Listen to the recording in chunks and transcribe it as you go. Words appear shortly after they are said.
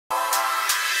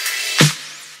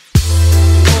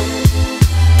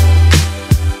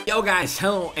Yo guys,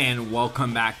 hello and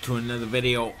welcome back to another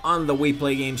video on the We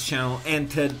Play Games channel, and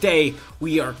today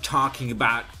we are talking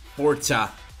about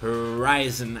Forza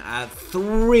Horizon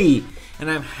 3, and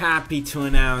I'm happy to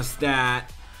announce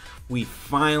that we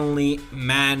finally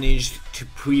managed to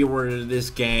pre-order this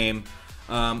game.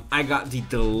 I got the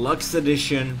deluxe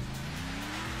edition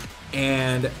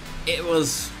and it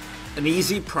was an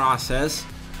easy process.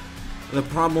 The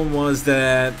problem was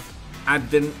that I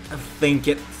didn't think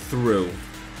it through,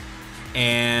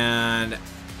 and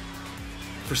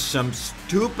for some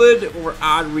stupid or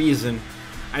odd reason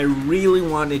I really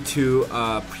wanted to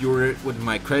pre-order it with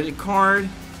my credit card,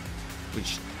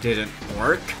 which didn't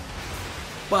work.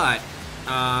 But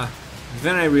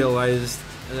then I realized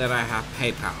that I have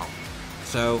PayPal,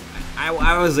 so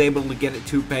I was able to get it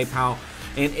to PayPal.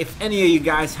 And if any of you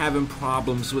guys having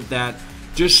problems with that,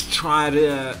 just try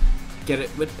to get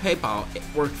it with PayPal. It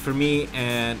worked for me,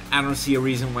 and I don't see a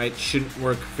reason why it shouldn't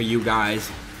work for you guys,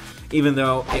 even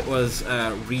though it was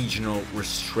a regional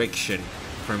restriction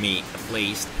for me at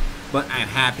least. But I'm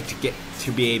happy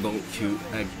to be able to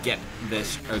get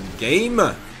this game.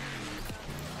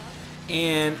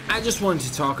 And I just wanted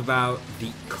to talk about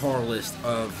the car list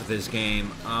of this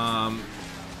game. I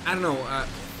don't know,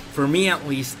 for me at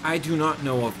least, I do not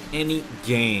know of any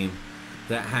game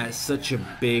that has such a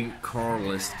big car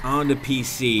list on the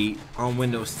PC on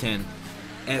Windows 10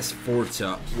 as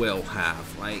Forza will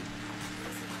have. Like,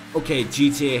 okay,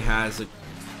 GTA has a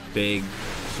big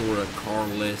sort of car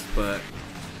list, but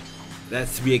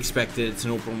that's to be expected. It's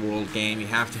an open world game. You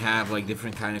have to have like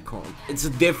different kind of car. It's a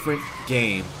different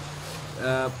game.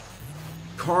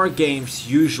 Car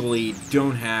games usually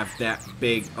don't have that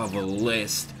big of a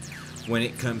list when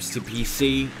it comes to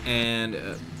PC, and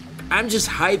I'm just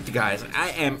hyped, guys.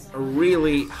 I am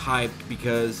really hyped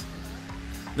because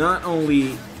not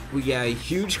only we get a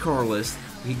huge car list,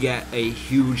 we get a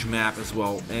huge map as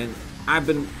well. And I've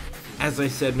been, as I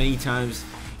said many times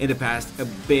in the past, a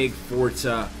big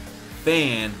Forza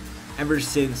fan ever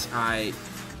since I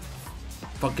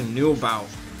fucking knew about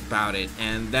it,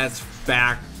 and that's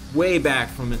way back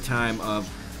from the time of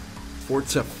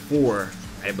Forza 4,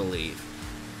 I believe.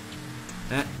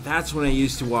 That's when I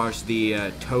used to watch the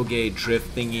Toge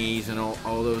drift thingies and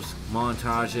all those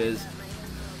montages,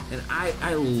 and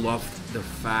I loved the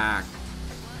fact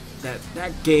that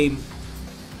that game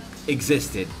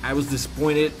existed. I was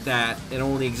disappointed that it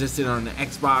only existed on the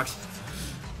Xbox.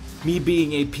 Me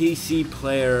being a PC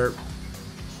player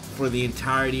for the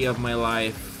entirety of my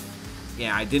life,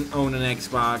 yeah, I didn't own an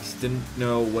Xbox, didn't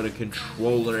know what a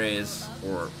controller is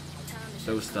or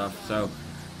those stuff, so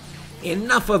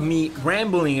enough of me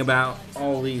rambling about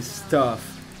all these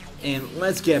stuff, and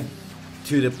let's get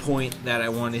to the point that I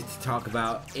wanted to talk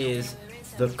about, is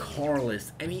the car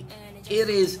list. I mean, it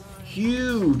is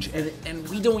huge, and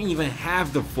we don't even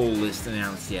have the full list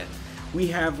announced yet. We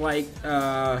have like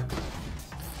 3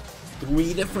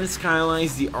 different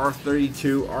Skylines: the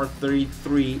R32,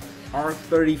 R33,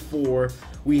 R34.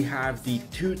 We have the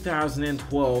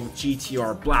 2012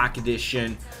 GTR Black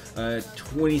Edition,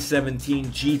 2017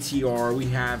 GTR. We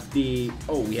have the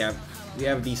we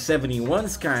have the 71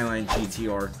 Skyline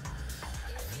GTR.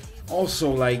 Also,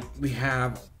 like, we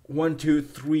have 1, 2,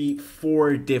 3,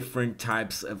 4 different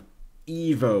types of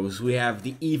Evos. We have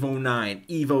the Evo 9,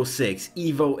 Evo 6,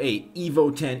 Evo 8,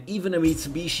 Evo 10, even a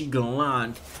Mitsubishi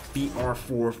Galant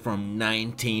BR4 from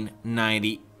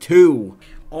 1992.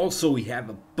 Also, we have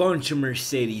a bunch of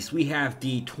Mercedes. We have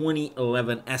the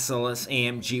 2011 SLS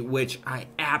AMG, which I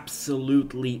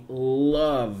absolutely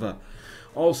love.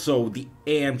 Also, the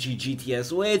AMG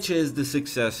GTS, which is the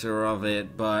successor of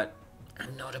it, but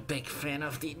I'm not a big fan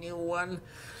of the new one.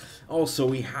 Also,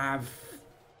 we have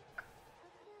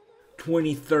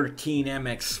 2013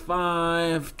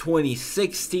 MX-5,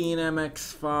 2016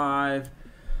 MX-5,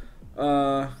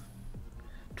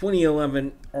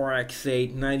 2011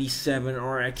 RX-8, 97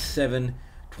 RX-7,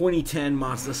 2010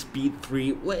 Mazda Speed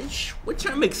 3, which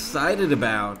I'm excited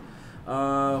about.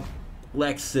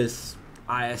 Lexus,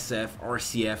 ISF,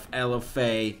 RCF,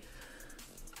 LFA,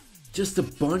 just a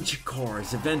bunch of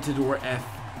cars. Aventador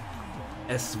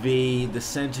FSV, the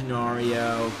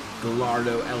Centenario,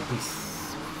 Gallardo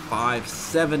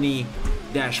LP570-4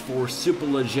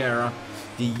 Superleggera,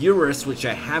 the Urus, which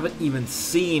I haven't even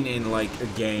seen in like a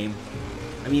game.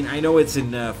 I mean, I know it's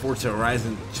in Forza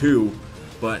Horizon 2,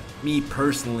 but me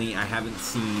personally, I haven't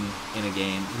seen in a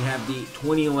game. We have the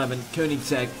 2011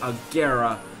 Koenigsegg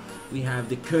Agera. We have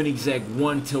the Koenigsegg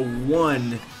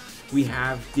 1-1. We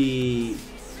have the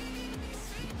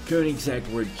Koenigsegg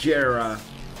Regera.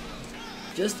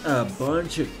 Just a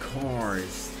bunch of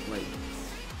cars. Like,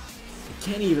 I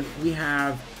can't even. We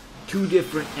have 2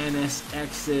 different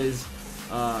NSXs,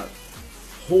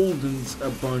 Holden's a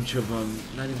bunch of them,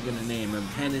 not even gonna name them,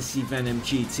 Hennessy Venom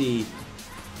GT,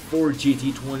 Ford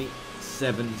GT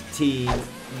 2017,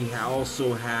 we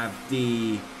also have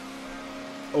the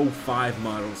 05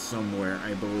 model somewhere,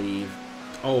 I believe.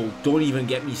 Oh, don't even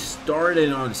get me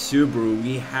started on Subaru.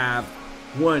 We have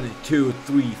 1, 2,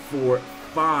 3, 4,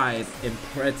 5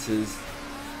 Imprezas.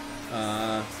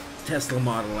 Tesla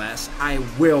Model S.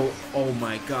 Oh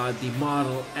my god, the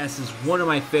Model S is one of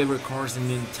my favorite cars in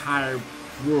the entire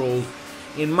world.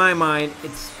 In my mind,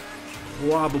 it's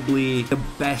probably the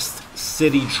best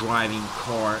city driving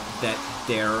car that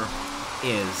there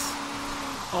is.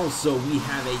 Also, we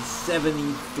have a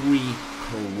 73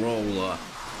 Corolla,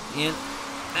 and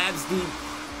that's the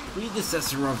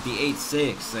predecessor of the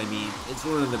 86. I mean, it's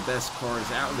one of the best cars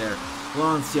out there.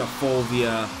 Lancia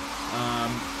Fulvia,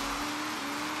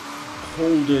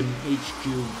 Holden HQ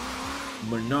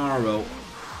Monaro,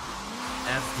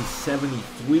 that's the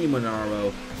 73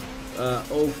 Monaro,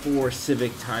 04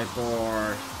 Civic Type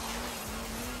R,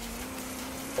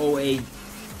 08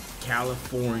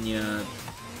 California,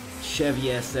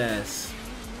 Chevy SS.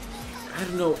 I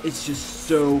don't know, it's just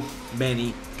so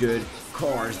many good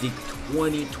cars. The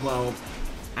 2012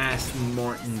 Aston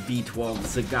Martin V12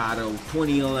 Zagato,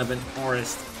 2011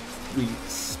 RS3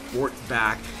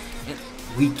 Sportback, and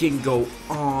we can go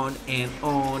on and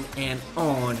on and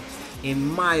on. In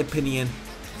my opinion,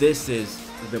 this is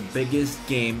the biggest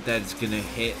game that's gonna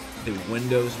hit the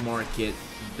Windows market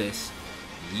this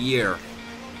year,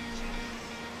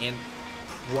 and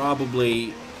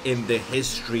probably in the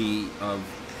history of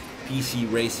PC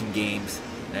racing games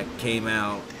that came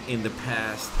out in the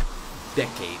past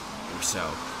decade or so.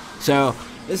 So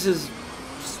this is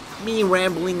me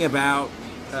rambling about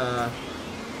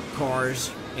cars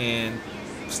and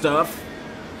stuff.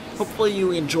 Hopefully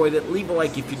you enjoyed it. Leave a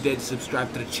like if you did.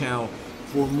 Subscribe to the channel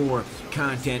for more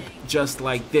content just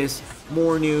like this.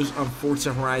 More news on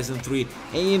Forza Horizon 3.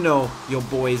 And you know your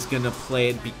boy is gonna play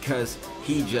it because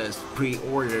he just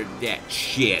pre-ordered that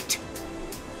shit.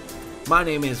 My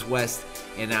name is Wes,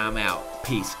 and I'm out.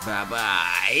 Peace.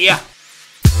 Bye-bye.